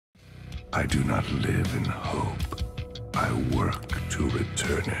I do not live in hope. I work to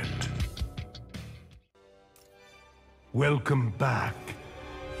return it. Welcome back.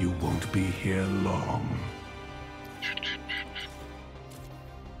 You won't be here long.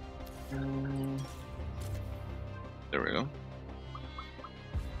 There we go.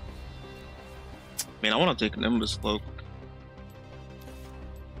 Man, I want to take Nimbus Cloak.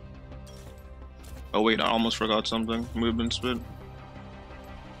 Oh wait, I almost forgot something. Movement speed.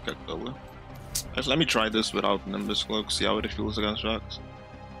 Okay, cool. Actually, let me try this without Nimbus Cloak, see how it feels against JAX.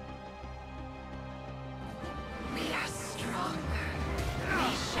 We are stronger.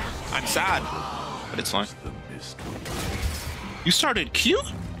 I'm sad, but it's fine. You started Q?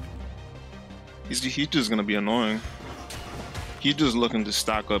 He's just gonna be annoying. He's just looking to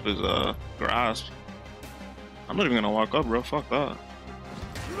stack up his grasp. I'm not even gonna walk up, bro. Fuck that.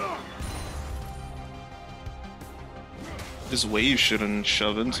 This wave shouldn't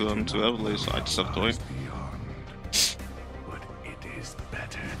shove into him too heavily, so I just have to wait. But it is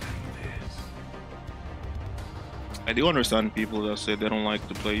better than this. I do understand people that say they don't like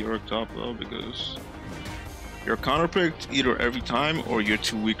to play Yorick top though, because you're counterpicked either every time or you're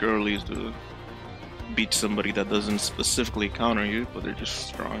too weak early to beat somebody that doesn't specifically counter you, but they're just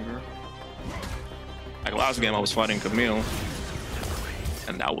stronger. Like last game I was fighting Camille,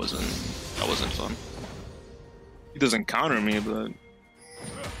 and that wasn't fun. He doesn't counter me, but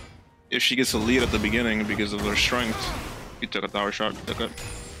if she gets a lead at the beginning because of her strength, he took a tower shot, took it,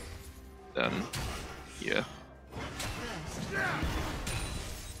 then yeah.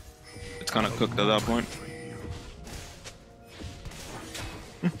 It's kind of cooked at that point.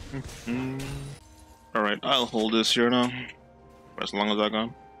 Alright, I'll hold this here now, for as long as I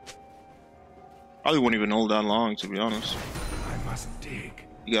can. Probably won't even hold that long, to be honest. I must dig.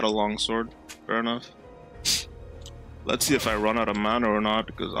 You got a long sword, fair enough. Let's see if I run out of mana or not,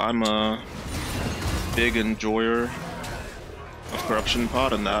 because I'm a big enjoyer of Corruption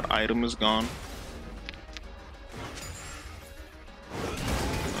Pot, and that item is gone.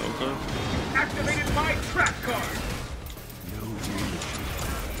 Okay. Activated my trap card.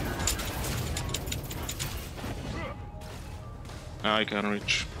 I can't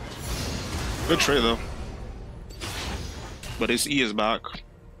reach. Good trade though. But his E is back.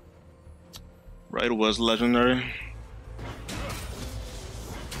 Right, was legendary.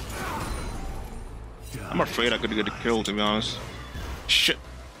 I'm afraid I could get a kill, to be honest. Shit,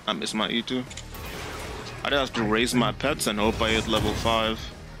 I missed my E2. I'd have to raise my pets and hope I hit level 5.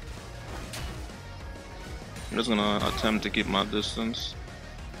 I'm just gonna attempt to keep my distance.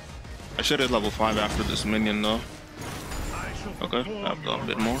 I should hit level 5 after this minion though. Okay, I have a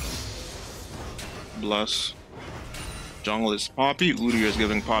bit more. Bless. Jungle is Poppy. Udyr is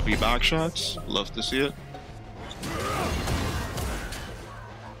giving Poppy back shots. Love to see it.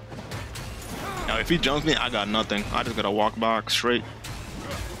 Now, if he jumps me, I got nothing. I just gotta walk back straight.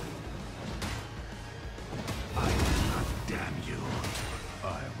 Damn you.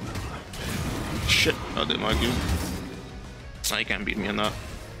 I will. Shit, I didn't like you. Nah, he can't beat me in that.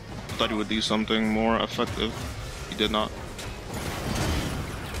 I thought he would do something more effective. He did not.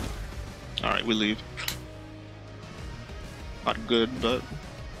 Alright, we leave. Not good, but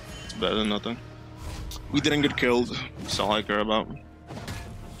it's better than nothing. We didn't get killed. That's all I care about.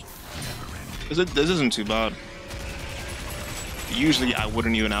 This isn't too bad. Usually I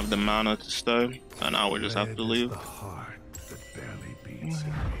wouldn't even have the mana to stay, and I would just have to leave.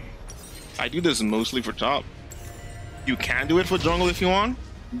 I do this mostly for top. You can do it for jungle if you want,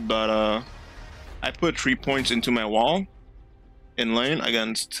 but I put 3 points into my wall in lane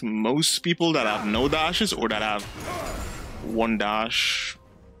against most people that have no dashes or that have 1 dash.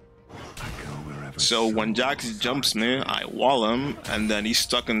 So when JAX jumps me, I wall him, and then he's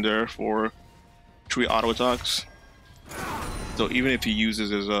stuck in there for 3 auto attacks. So even if he uses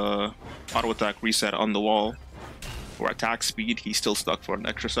his auto attack reset on the wall for attack speed, he's still stuck for an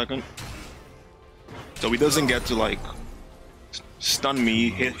extra second. So he doesn't get to like stun me,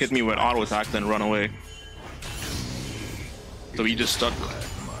 hit me with auto attack, then run away. So he just stuck.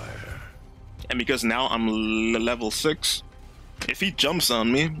 And because now I'm level 6, if he jumps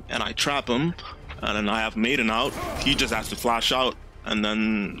on me and I trap him and then I have Maiden out, he just has to flash out, and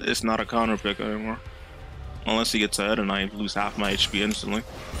then it's not a counter pick anymore. Unless he gets ahead and I lose half my HP instantly.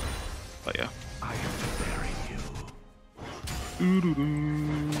 But yeah. I am preparing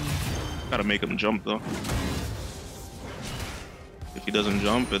you. Gotta make him jump though. If he doesn't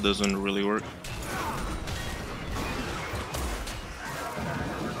jump, it doesn't really work.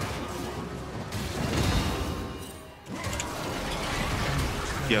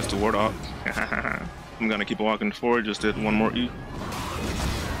 He has to ward off. I'm gonna keep walking forward, just did 1 more E.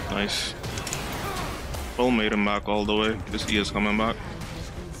 Nice. pull Maiden back all the way. This E is coming back.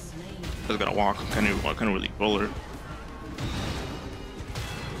 Just gotta walk. Can't really pull her.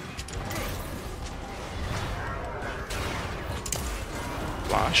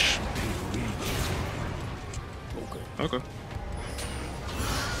 Flash. Okay.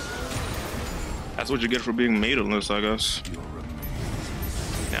 That's what you get for being maidenless, I guess.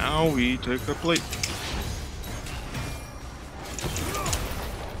 Now we take a plate.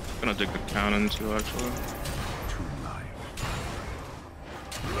 Gonna take the cannon too, actually.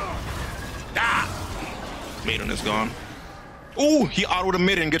 Ah! Maiden is gone. Oh, he autoed a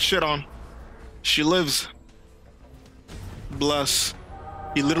maiden and gets shit on. She lives. Bless.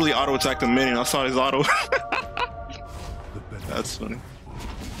 He literally auto-attacked a minion. I saw his auto. That's funny.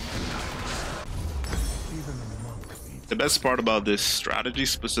 The best part about this strategy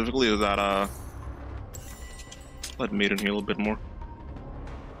specifically is that let Maiden heal a bit more.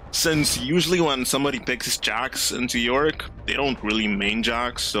 Since usually when somebody picks JAX into Yorick, they don't really main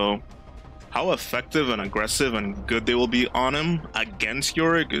JAX, so how effective and aggressive and good they will be on him against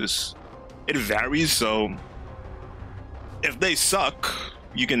Yorick it varies. So if they suck,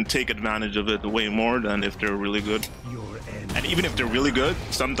 you can take advantage of it way more than if they're really good. And even if they're really good,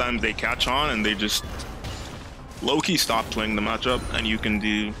 sometimes they catch on and they just low-key stop playing the matchup, and you can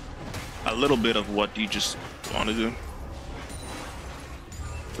do a little bit of what you just want to do.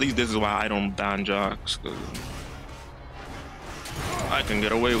 At least this is why I don't ban JAX, because I can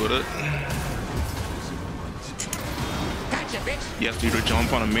get away with it. He has to either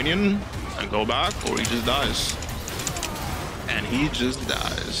jump on a minion and go back, or he just dies. And he just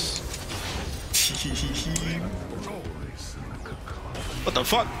dies. What the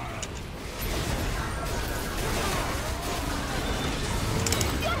fuck?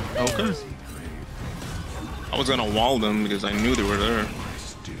 Okay. I was gonna wall them because I knew they were there.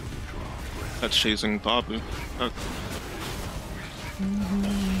 That's chasing Papu.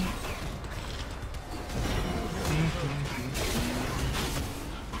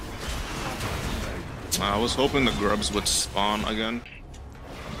 I was hoping the grubs would spawn again.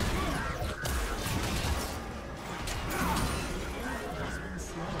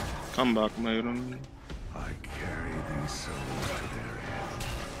 Come back, Maiden. I carry these souls to their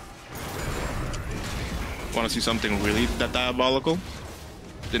end. Want to see something really that diabolical?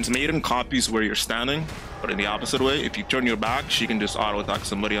 Since Maiden copies where you're standing, but in the opposite way, if you turn your back, she can just auto-attack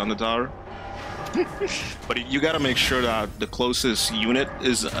somebody on the tower. But you gotta make sure that the closest unit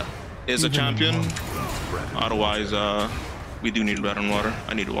is a champion. Otherwise, we do need bread and water.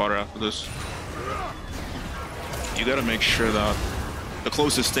 I need water after this. You gotta make sure that the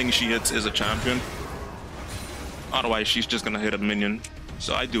closest thing she hits is a champion. Otherwise, she's just gonna hit a minion.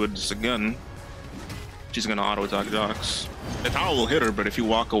 So I do it just again. She's gonna auto-attack JAX. The tower will hit her, but if you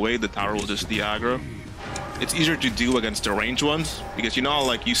walk away, the tower will just de-aggro. It's easier to do against the ranged ones, because you know how,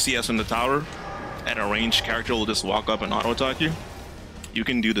 like, you CS in the tower, and a ranged character will just walk up and auto-attack you? You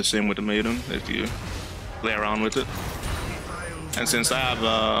can do the same with the Maiden, if you play around with it. And since I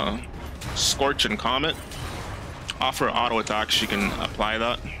have Scorch and Comet, off her auto-attack, she can apply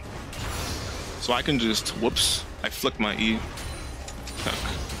that. So I can just, whoops, I flicked my E.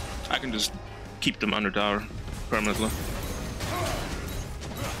 I can just keep them under tower permanently.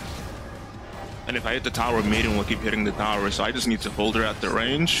 And if I hit the tower, Maiden will keep hitting the tower, so I just need to hold her at the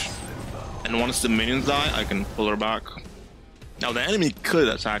range. And once the minions die, I can pull her back. Now the enemy could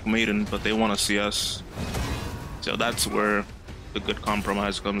attack Maiden, but they want to CS. So that's where the good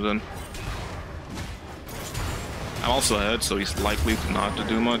compromise comes in. I'm also ahead, so he's likely to not to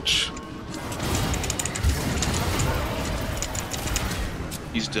do much.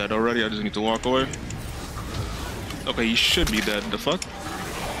 He's dead already, I just need to walk away. Okay, he should be dead, the fuck?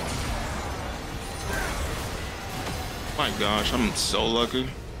 My gosh, I'm so lucky.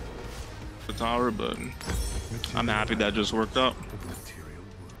 The tower, but I'm happy that just worked out.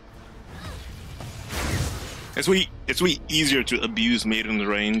 It's way easier to abuse Maiden's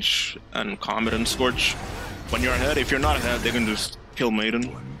range and Comet and Scorch. When you're ahead, if you're not ahead, they can just kill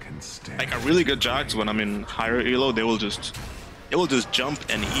Maiden. Like a really good JAX, when I'm in higher elo, they will just jump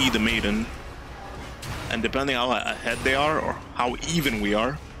and E the Maiden. And depending how ahead they are or how even we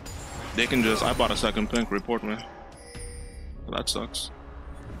are, they can just, I bought a second pink, report me. That sucks.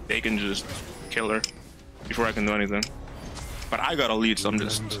 They can just kill her before I can do anything. But I got a lead, so I'm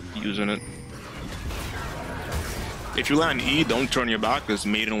just using it. If you land E, don't turn your back, because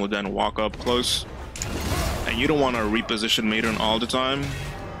Maiden will then walk up close. And you don't want to reposition Maiden all the time.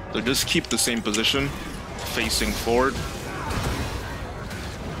 So just keep the same position, facing forward.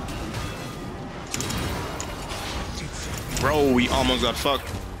 Bro, we almost got fucked.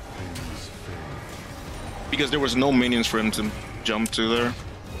 because there was no minions for him to jump to there.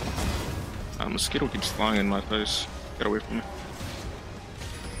 Mosquito keeps flying in my face. Get away from me.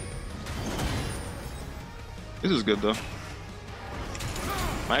 This is good though.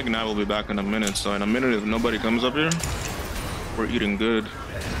 My Ignite will be back in a minute, so in a minute if nobody comes up here, we're eating good.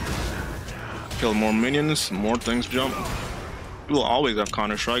 Kill more minions, more things jump. He will always have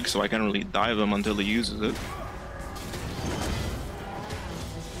counter strike, so I can't really dive him until he uses it.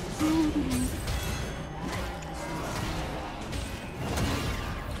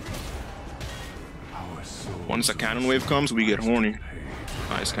 Once a cannon wave comes, we get horny.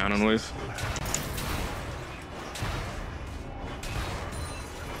 Nice cannon wave.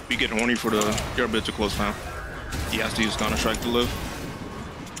 We get horny for the... You're a bit too close, fam. He has to use counter strike to live.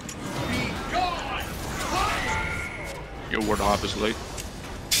 Your ward hop is late.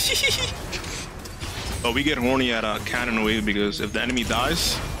 But we get horny at a cannon wave because if the enemy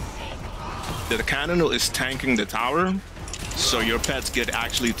dies, the cannon is tanking the tower, so your pets get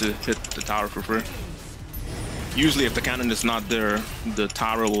actually to hit the tower for free. Usually if the cannon is not there, the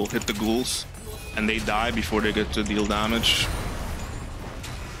tower will hit the ghouls and they die before they get to deal damage.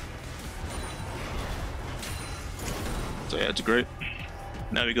 So yeah, it's great.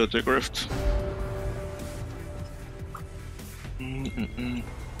 Now we go take Rift.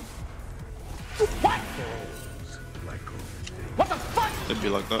 What? What the fuck? It'd be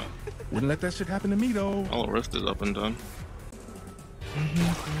like that. Wouldn't let that shit happen to me though. Oh, Rift is up and done.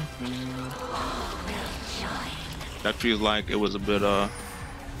 That feels like it was a bit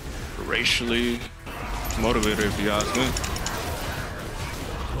racially motivated, if you ask me.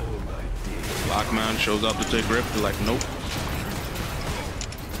 Black man shows up to take Rift, they're like, nope.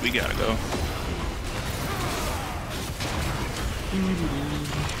 We gotta go.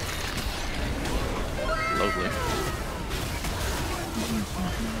 Lovely.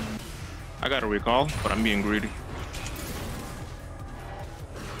 I got a recall, but I'm being greedy.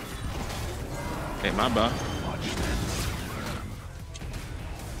 Hey, my bad.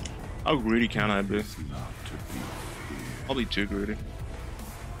 How greedy can I be? I'll be too greedy.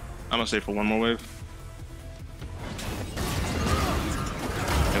 I'm gonna stay for one more wave.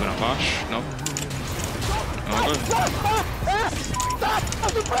 They're gonna flash? No. Okay.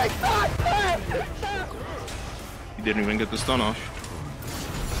 He didn't even get the stun off.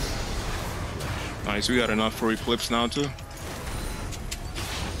 Nice, we got enough for Eclipse now too.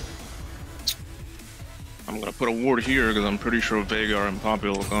 I'm gonna put a ward here because I'm pretty sure Veigar and Poppy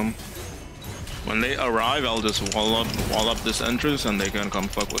will come. When they arrive, I'll just wall up this entrance and they can come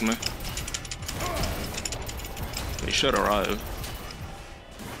fuck with me. They should arrive.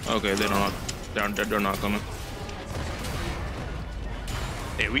 Okay, they're not coming.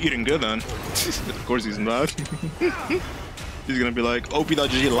 Hey, we getting good then. Of course he's mad. He's gonna be like,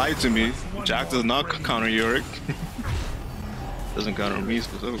 OP.GG lied to me. JAX does not counter Yorick. Doesn't counter me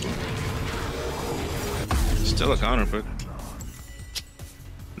specifically. Still a counter pick.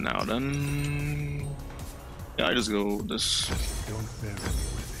 Now then, yeah, I just go with this.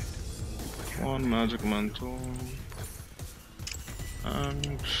 One magic mantle.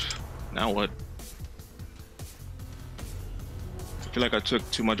 And now what? I feel like I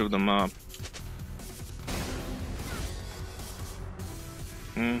took too much of the map.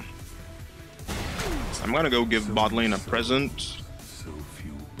 I'm gonna go give bot lane a present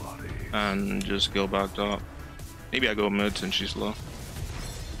and just go back top. Maybe I go mid since she's low.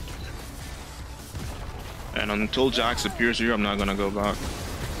 And until JAX appears here, I'm not gonna go back.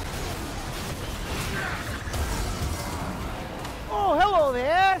 Oh, hello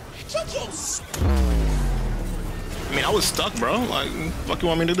there! I mean, I was stuck, bro. Like, what you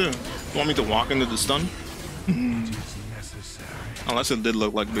want me to do? You want me to walk into the stun? Unless it did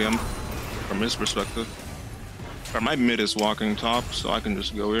look like BM from his perspective. Or my mid is walking top, so I can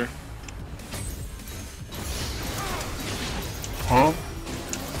just go here. Huh?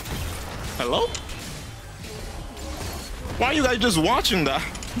 Hello? Why are you guys just watching that?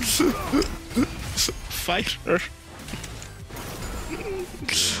 Fighter.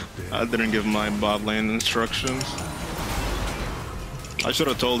 I didn't give my bot lane instructions. I should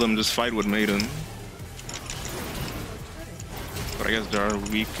have told them just fight with Maiden. But I guess they are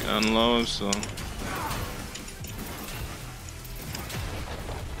weak and low, so...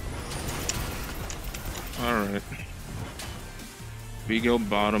 Alright. We go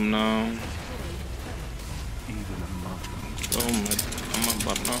bottom now. Oh my, I'm on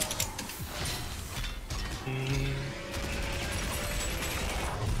bottom now.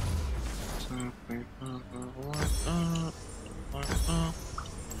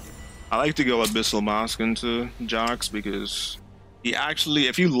 I like to go Abyssal Mask into JAX because he actually,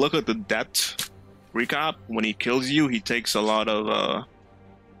 if you look at the depth recap, when he kills you, he takes a lot of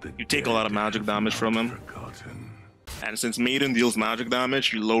you take a lot of magic damage from him. And since Maiden deals magic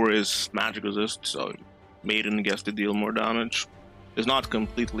damage, you lower his magic resist, so Maiden gets to deal more damage. It's not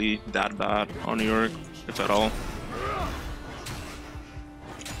completely that bad on Yorick, if at all.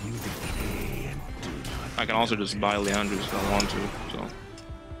 I can also just buy Leandros if I want to, so.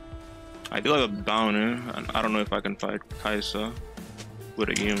 I do have a bounty, and I don't know if I can fight Kaisa with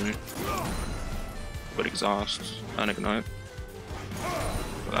a Yumi. With Exhaust and Ignite.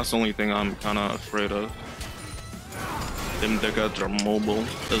 But that's the only thing I'm kinda afraid of. Them dickheads are mobile,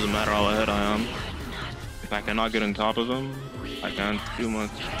 doesn't matter how ahead I am. If I cannot get on top of them, I can't do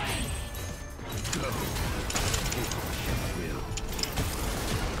much.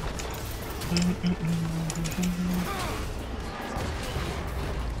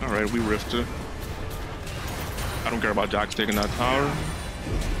 Alright, we riffed it. I don't care about JAX taking that tower.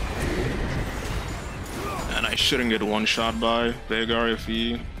 And I shouldn't get one shot by Veigar if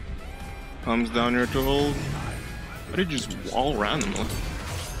he comes down here to hold. Why did he just wall randomly?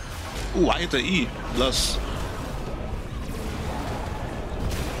 Ooh, I hit the E. Bless.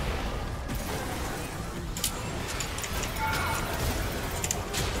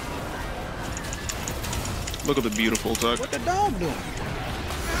 Look at the beautiful tech. What the dog doing?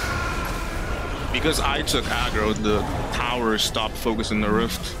 Because I took aggro, the tower stopped focusing the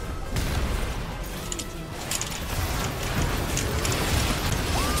rift.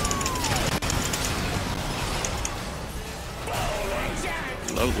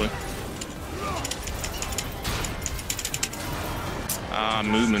 Lovely. Ah,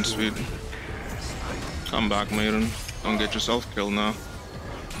 movement speed. Come back, Maiden. Don't get yourself killed now.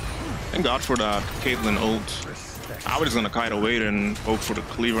 Thank God for that Caitlyn ult. I was just gonna kite away and hope for the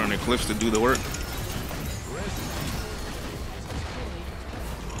cleaver and eclipse to do the work.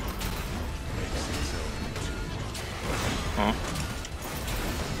 Huh?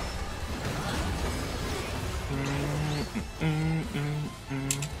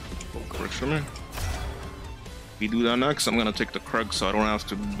 Works for me. If we do that next, I'm gonna take the Krug so I don't have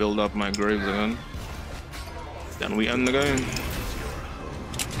to build up my graves again. Then we end the game.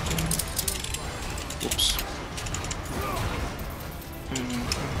 Whoops.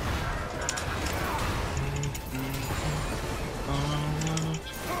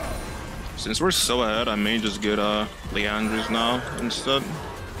 Since we're so ahead, I may just get Leandros now instead.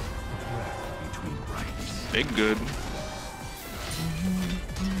 Big good.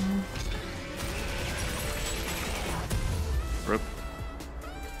 Rip.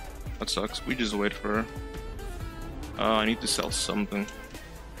 That sucks. We just wait for her. I need to sell something.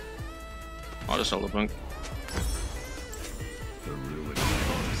 I'll just sell the bunk.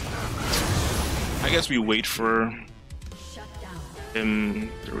 I guess we wait for him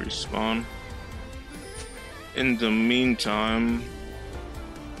to respawn. In the meantime,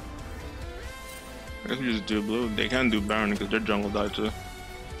 I guess we just do blue. They can do Baron because their jungle died too.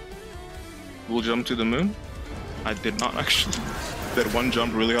 We'll jump to the moon. I did not actually. That one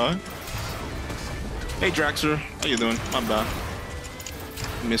jump really high. Hey Draxer, how you doing? My bad.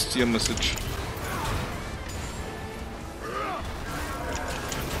 Missed your message.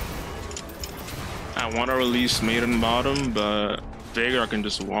 I want to release Maiden bottom, but Veigar can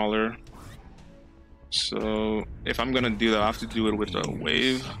just wall her. So if I'm gonna do that, I have to do it with a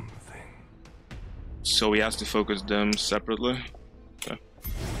wave. So he has to focus them separately. Okay.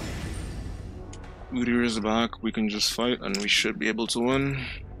 Udyr is back. We can just fight, and we should be able to win.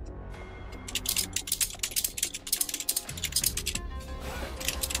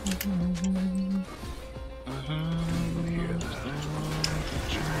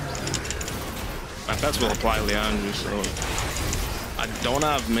 My pets will apply Leandros, so I don't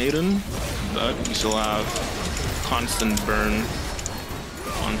have Maiden, but we still have constant burn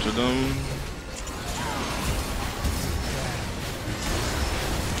onto them.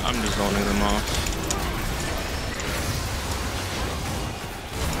 I'm just zoning them off.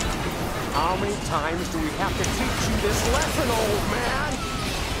 How many times do we have to teach you this lesson, old man?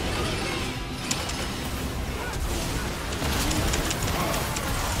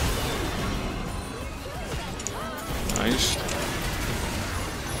 Nice.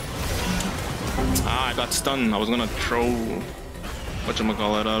 Ah, I got stunned. I was gonna throw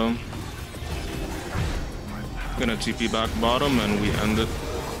whatchamacallit at him. Gonna TP back bottom and we end it.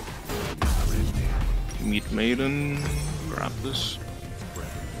 Meet Maiden. Grab this.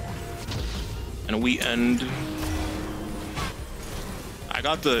 And we end. I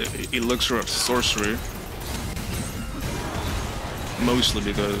got the elixir of sorcery. Mostly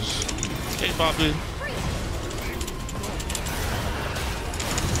because. Hey, Poppy.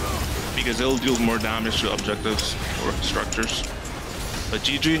 because it'll deal more damage to objectives or structures. But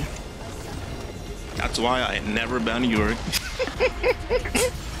GG. That's why I never ban Yorick.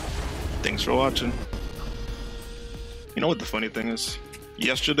 Thanks for watching. You know what the funny thing is?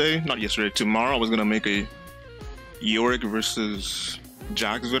 Tomorrow I was gonna make a Yorick versus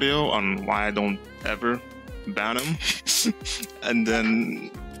JAX video on why I don't ever ban him. And then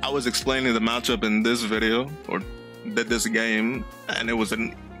I was explaining the matchup in this video, or this game, and it was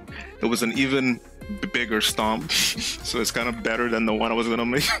an even bigger stomp. So it's kind of better than the one I was gonna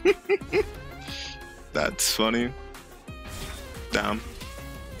make. That's funny. Damn.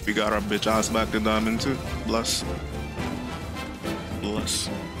 We got our bitch ass back to diamond too. Bless. Bless.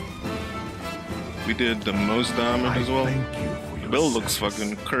 We did the most damage as well. The build looks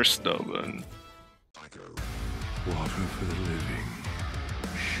fucking cursed though, but... Water for the living,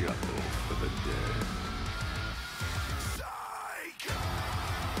 shovel for the dead.